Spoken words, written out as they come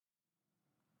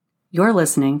You're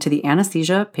listening to the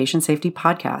Anesthesia Patient Safety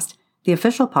Podcast, the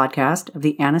official podcast of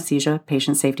the Anesthesia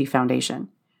Patient Safety Foundation.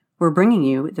 We're bringing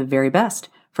you the very best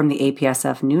from the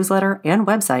APSF newsletter and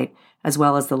website, as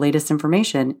well as the latest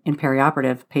information in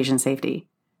perioperative patient safety.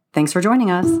 Thanks for joining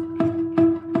us.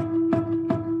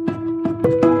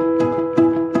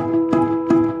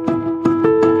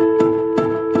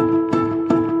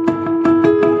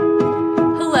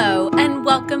 Hello, and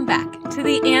welcome back to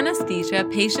the Anesthesia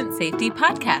Patient Safety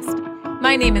Podcast.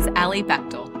 My name is Allie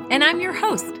Bechtel, and I'm your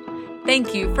host.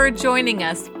 Thank you for joining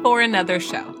us for another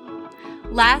show.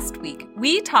 Last week,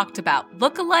 we talked about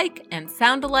look-alike and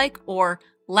sound-alike, or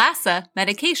LASA,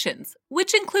 medications,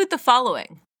 which include the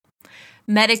following: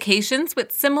 medications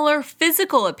with similar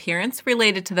physical appearance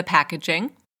related to the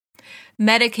packaging,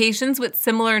 medications with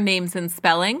similar names and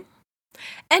spelling,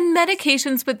 and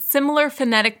medications with similar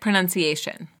phonetic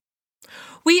pronunciation.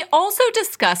 We also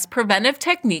discussed preventive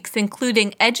techniques,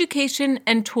 including education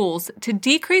and tools to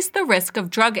decrease the risk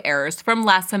of drug errors from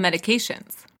LASA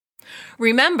medications.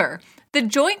 Remember, the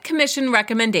Joint Commission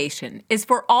recommendation is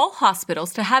for all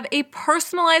hospitals to have a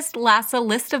personalized LASA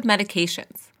list of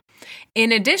medications.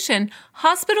 In addition,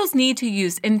 hospitals need to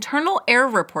use internal error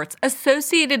reports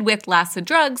associated with LASA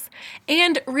drugs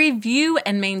and review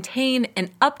and maintain an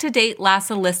up-to-date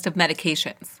LASA list of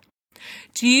medications.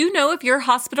 Do you know if your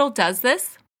hospital does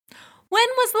this? When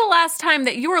was the last time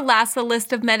that your LASA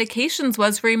list of medications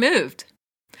was removed?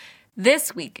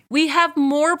 This week, we have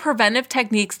more preventive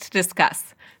techniques to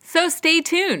discuss, so stay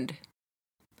tuned.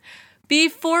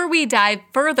 Before we dive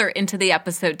further into the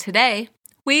episode today,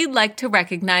 we'd like to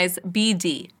recognize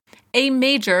BD, a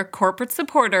major corporate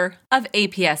supporter of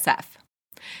APSF.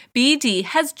 BD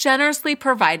has generously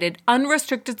provided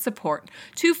unrestricted support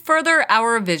to further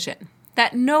our vision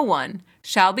that no one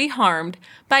shall be harmed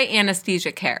by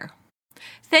anesthesia care.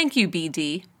 Thank you,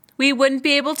 BD. We wouldn't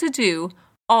be able to do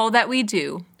all that we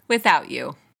do without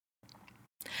you.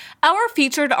 Our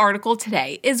featured article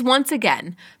today is once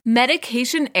again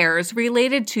medication errors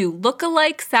related to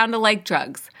look-alike, sound-alike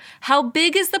drugs. How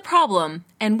big is the problem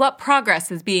and what progress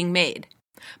is being made?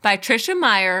 By Tricia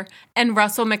Meyer and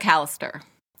Russell McAllister.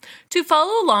 To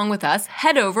follow along with us,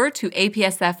 head over to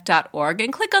apsf.org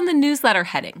and click on the newsletter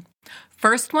heading.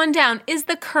 First one down is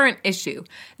the current issue.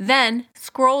 Then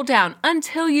scroll down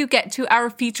until you get to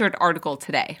our featured article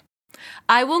today.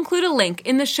 I will include a link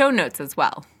in the show notes as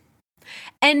well.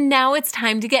 And now it's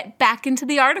time to get back into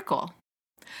the article.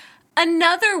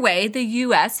 Another way the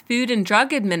U.S. Food and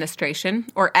Drug Administration,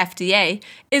 or FDA,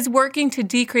 is working to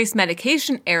decrease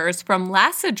medication errors from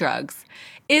LASA drugs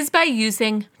is by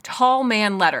using tall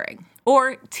man lettering,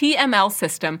 or TML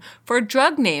system, for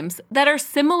drug names that are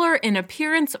similar in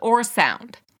appearance or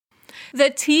sound.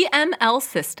 The TML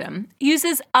system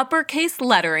uses uppercase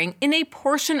lettering in a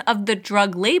portion of the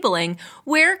drug labeling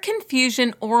where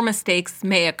confusion or mistakes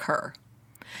may occur.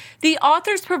 The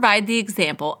authors provide the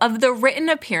example of the written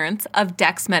appearance of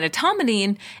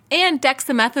dexmedetomidine and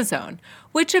dexamethasone,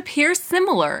 which appear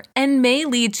similar and may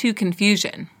lead to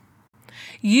confusion.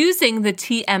 Using the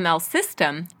TML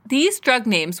system, these drug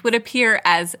names would appear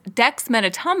as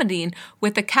dexmedetomidine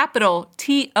with a capital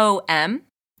TOM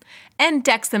and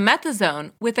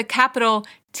dexamethasone with a capital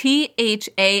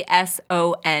THASONE,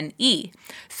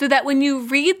 so that when you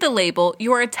read the label,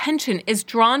 your attention is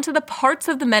drawn to the parts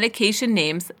of the medication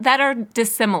names that are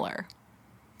dissimilar.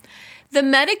 The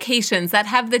medications that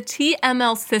have the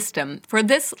TML system for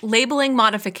this labeling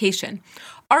modification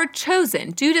are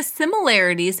chosen due to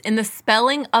similarities in the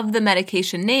spelling of the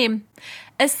medication name,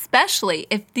 especially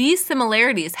if these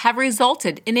similarities have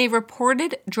resulted in a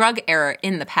reported drug error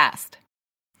in the past.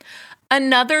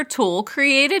 Another tool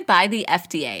created by the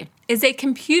FDA is a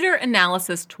computer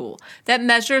analysis tool that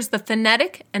measures the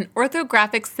phonetic and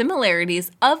orthographic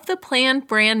similarities of the planned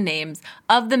brand names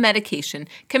of the medication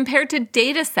compared to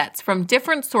data sets from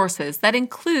different sources that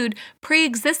include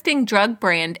pre-existing drug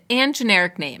brand and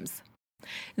generic names.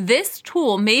 This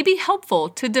tool may be helpful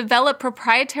to develop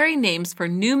proprietary names for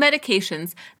new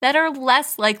medications that are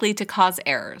less likely to cause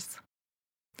errors.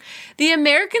 The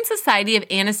American Society of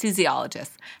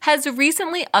Anesthesiologists has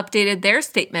recently updated their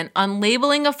statement on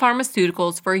labeling of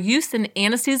pharmaceuticals for use in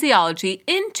anesthesiology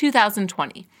in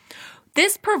 2020.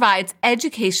 This provides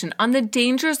education on the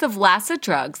dangers of LASA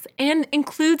drugs and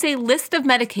includes a list of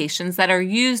medications that are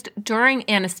used during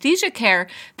anesthesia care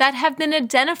that have been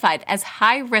identified as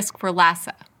high risk for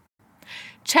LASA.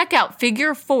 Check out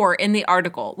Figure 4 in the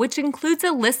article, which includes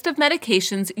a list of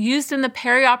medications used in the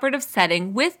perioperative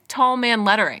setting with tall man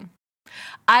lettering.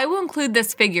 I will include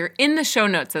this figure in the show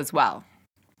notes as well.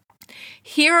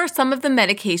 Here are some of the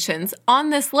medications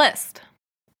on this list: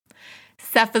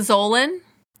 cefazolin,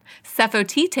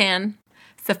 cefotetan,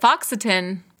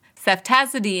 cefoxitin,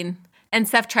 ceftazidime, and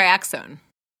ceftriaxone.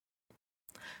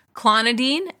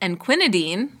 Clonidine and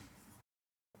quinidine,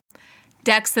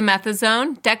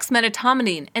 dexamethasone,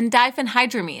 dexmedetomidine, and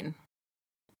diphenhydramine,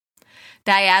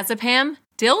 diazepam,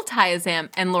 diltiazem,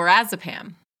 and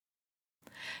lorazepam,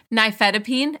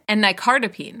 nifedipine and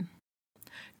nicardipine,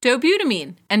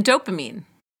 dobutamine and dopamine,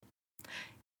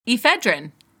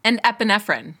 ephedrine and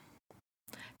epinephrine,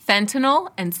 fentanyl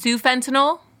and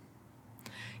sufentanil,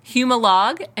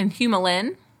 Humalog and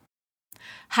Humulin,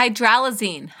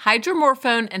 hydralazine,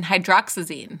 hydromorphone, and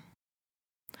hydroxyzine,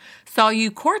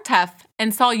 Solu-Cortef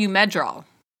and Solumedrol.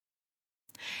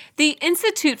 The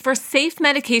Institute for Safe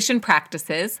Medication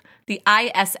Practices, the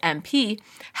ISMP,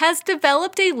 has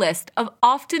developed a list of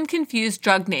often confused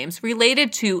drug names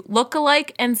related to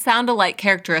look-alike and sound-alike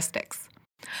characteristics.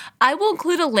 I will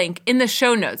include a link in the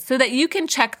show notes so that you can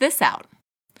check this out.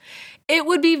 It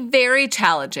would be very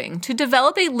challenging to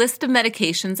develop a list of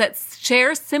medications that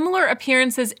share similar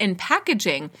appearances in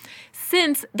packaging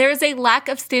since there is a lack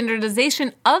of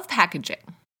standardization of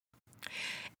packaging.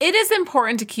 It is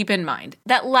important to keep in mind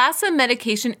that LASA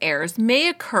medication errors may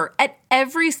occur at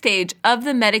every stage of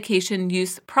the medication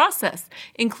use process,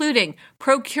 including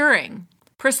procuring,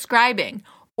 prescribing,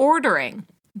 ordering,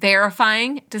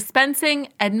 verifying, dispensing,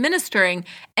 administering,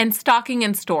 and stocking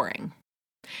and storing.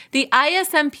 The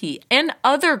ISMP and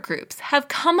other groups have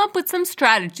come up with some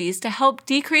strategies to help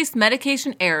decrease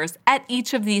medication errors at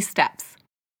each of these steps.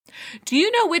 Do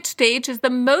you know which stage is the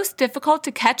most difficult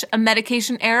to catch a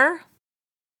medication error?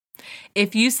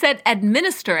 If you said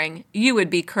administering, you would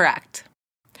be correct.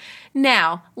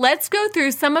 Now, let's go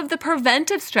through some of the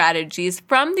preventive strategies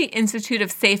from the Institute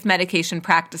of Safe Medication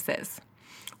Practices.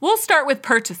 We'll start with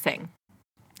purchasing.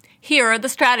 Here are the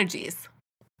strategies.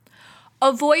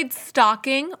 Avoid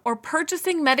stocking or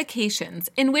purchasing medications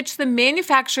in which the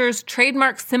manufacturer's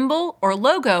trademark symbol or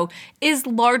logo is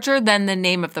larger than the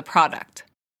name of the product.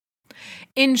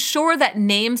 Ensure that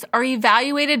names are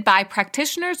evaluated by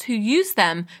practitioners who use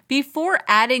them before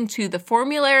adding to the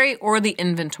formulary or the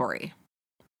inventory.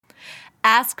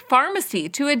 Ask pharmacy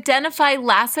to identify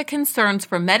LASA concerns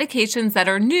for medications that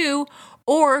are new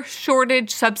or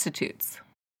shortage substitutes.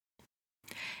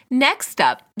 Next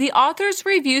up, the authors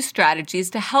review strategies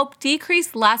to help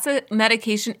decrease LASA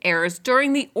medication errors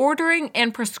during the ordering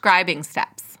and prescribing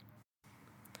steps.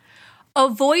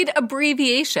 Avoid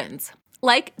abbreviations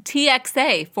like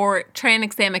TXA for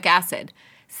tranexamic acid,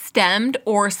 stemmed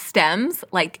or stems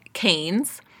like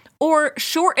canes, or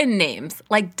shortened names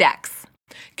like Dex.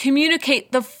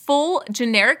 Communicate the full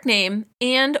generic name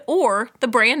and or the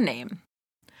brand name.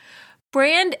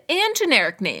 Brand and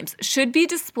generic names should be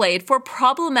displayed for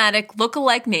problematic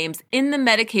look-alike names in the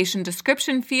medication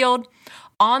description field,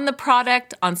 on the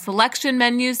product, on selection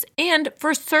menus, and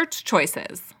for search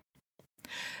choices.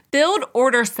 Build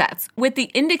order sets with the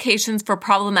indications for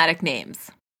problematic names.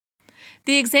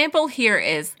 The example here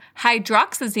is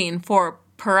hydroxyzine for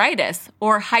pruritus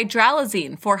or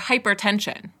hydralazine for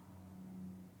hypertension.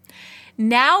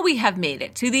 Now we have made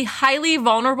it to the highly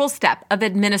vulnerable step of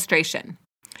administration.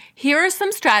 Here are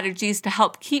some strategies to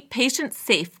help keep patients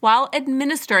safe while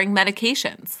administering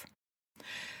medications.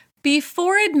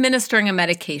 Before administering a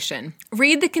medication,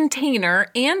 read the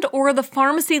container and or the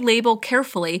pharmacy label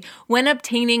carefully when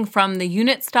obtaining from the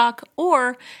unit stock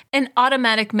or an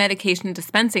automatic medication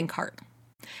dispensing cart.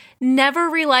 Never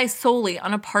rely solely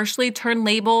on a partially turned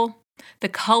label, the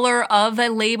color of a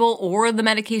label or the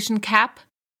medication cap,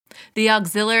 the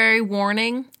auxiliary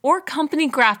warning, or company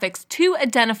graphics to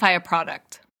identify a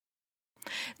product.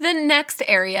 The next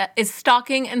area is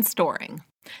stocking and storing.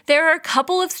 There are a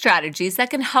couple of strategies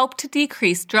that can help to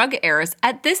decrease drug errors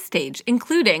at this stage,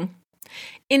 including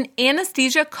in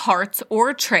anesthesia carts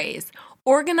or trays,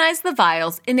 organize the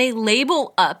vials in a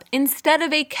label up instead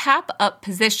of a cap up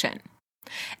position,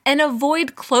 and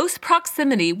avoid close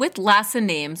proximity with LASA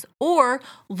names or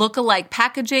look-alike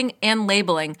packaging and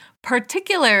labeling,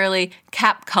 particularly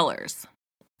cap colors.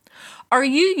 Are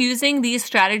you using these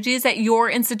strategies at your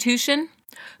institution?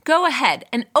 Go ahead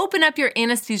and open up your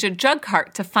anesthesia drug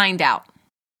cart to find out.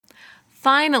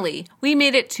 Finally, we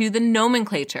made it to the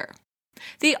nomenclature.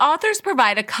 The authors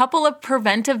provide a couple of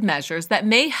preventive measures that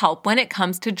may help when it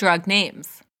comes to drug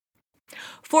names.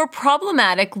 For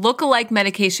problematic look-alike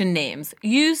medication names,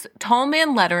 use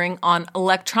Tallman lettering on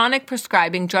electronic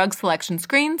prescribing drug selection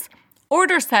screens,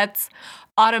 order sets,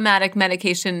 automatic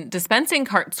medication dispensing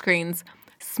cart screens,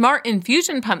 smart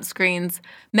infusion pump screens,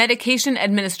 medication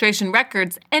administration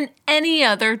records, and any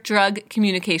other drug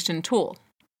communication tool.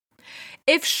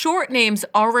 If short names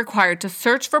are required to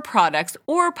search for products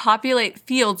or populate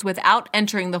fields without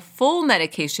entering the full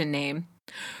medication name,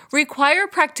 require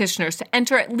practitioners to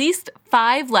enter at least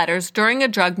 5 letters during a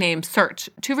drug name search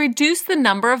to reduce the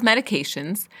number of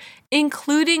medications,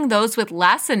 including those with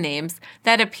LASA names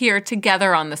that appear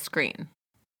together on the screen.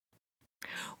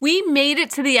 We made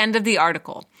it to the end of the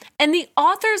article, and the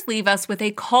authors leave us with a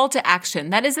call to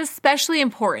action that is especially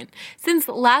important since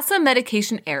LASA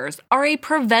medication errors are a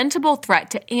preventable threat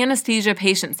to anesthesia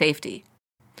patient safety.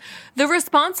 The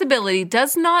responsibility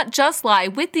does not just lie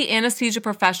with the anesthesia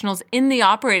professionals in the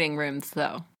operating rooms,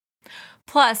 though.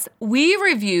 Plus, we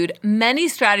reviewed many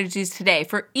strategies today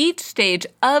for each stage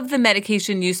of the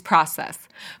medication use process,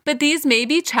 but these may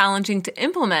be challenging to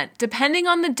implement depending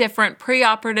on the different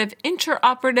preoperative,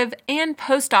 intraoperative, and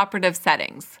postoperative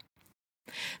settings.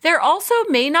 There also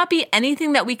may not be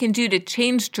anything that we can do to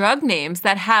change drug names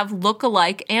that have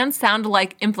look-alike and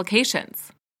sound-alike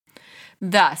implications.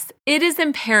 Thus, it is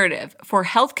imperative for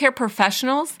healthcare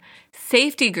professionals,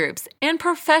 safety groups, and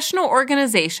professional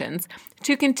organizations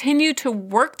to continue to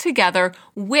work together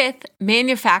with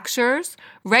manufacturers,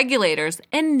 regulators,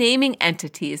 and naming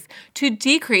entities to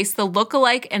decrease the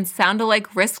look-alike and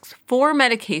sound-alike risks for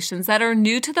medications that are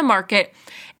new to the market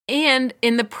and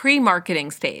in the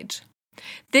pre-marketing stage.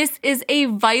 This is a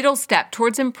vital step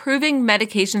towards improving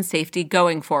medication safety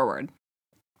going forward.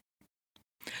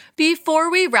 Before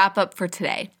we wrap up for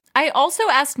today, I also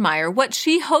asked Meyer what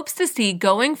she hopes to see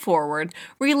going forward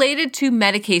related to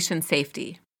medication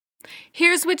safety.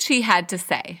 Here's what she had to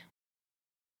say.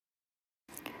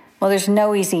 Well, there's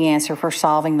no easy answer for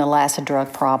solving the LASA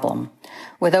drug problem.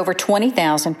 With over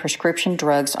 20,000 prescription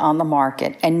drugs on the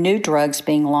market and new drugs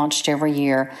being launched every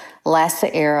year,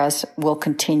 LASA errors will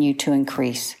continue to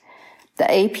increase. The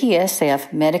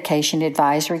APSF Medication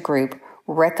Advisory Group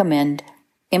recommend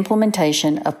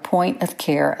implementation of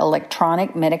point-of-care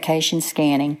electronic medication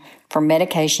scanning for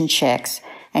medication checks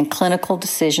and clinical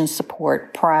decision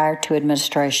support prior to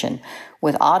administration,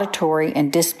 with auditory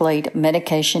and displayed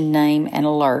medication name and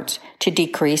alerts to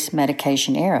decrease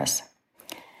medication errors.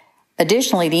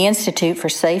 Additionally, the Institute for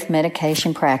Safe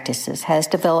Medication Practices has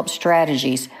developed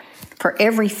strategies for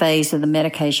every phase of the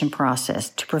medication process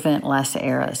to prevent LASA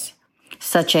errors,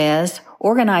 such as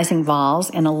organizing vials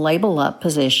in a label-up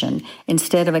position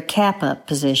instead of a cap-up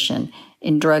position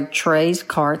in drug trays,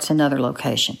 carts, and other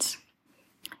locations.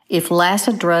 If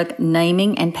LASA drug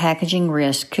naming and packaging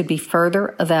risk could be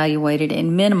further evaluated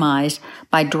and minimized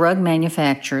by drug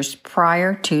manufacturers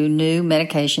prior to new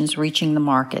medications reaching the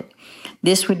market,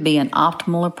 this would be an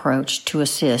optimal approach to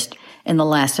assist in the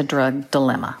LASA drug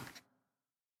dilemma.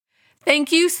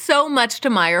 Thank you so much to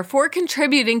Meyer for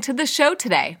contributing to the show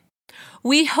today.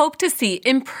 We hope to see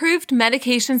improved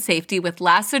medication safety with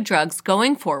LASA drugs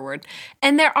going forward,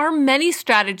 and there are many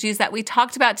strategies that we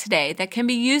talked about today that can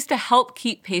be used to help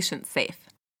keep patients safe.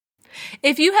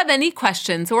 If you have any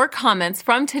questions or comments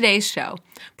from today's show,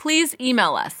 please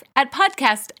email us at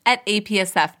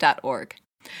podcast@apsf.org.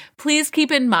 Please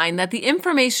keep in mind that the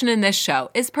information in this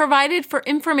show is provided for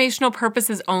informational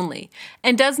purposes only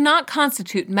and does not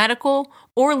constitute medical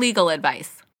or legal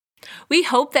advice. We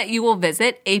hope that you will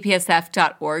visit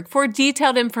apsf.org for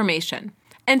detailed information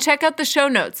and check out the show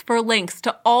notes for links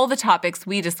to all the topics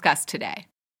we discussed today.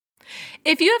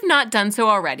 If you have not done so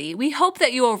already, we hope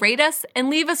that you will rate us and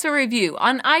leave us a review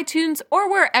on iTunes or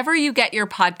wherever you get your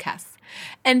podcasts.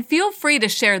 And feel free to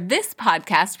share this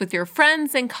podcast with your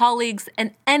friends and colleagues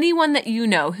and anyone that you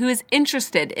know who is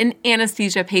interested in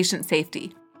anesthesia patient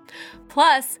safety.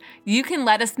 Plus, you can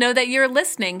let us know that you're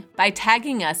listening by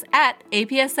tagging us at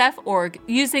APSF.org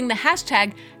using the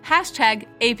hashtag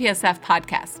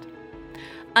APSFpodcast.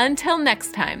 Until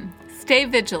next time, stay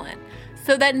vigilant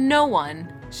so that no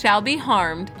one shall be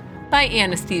harmed by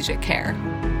anesthesia care.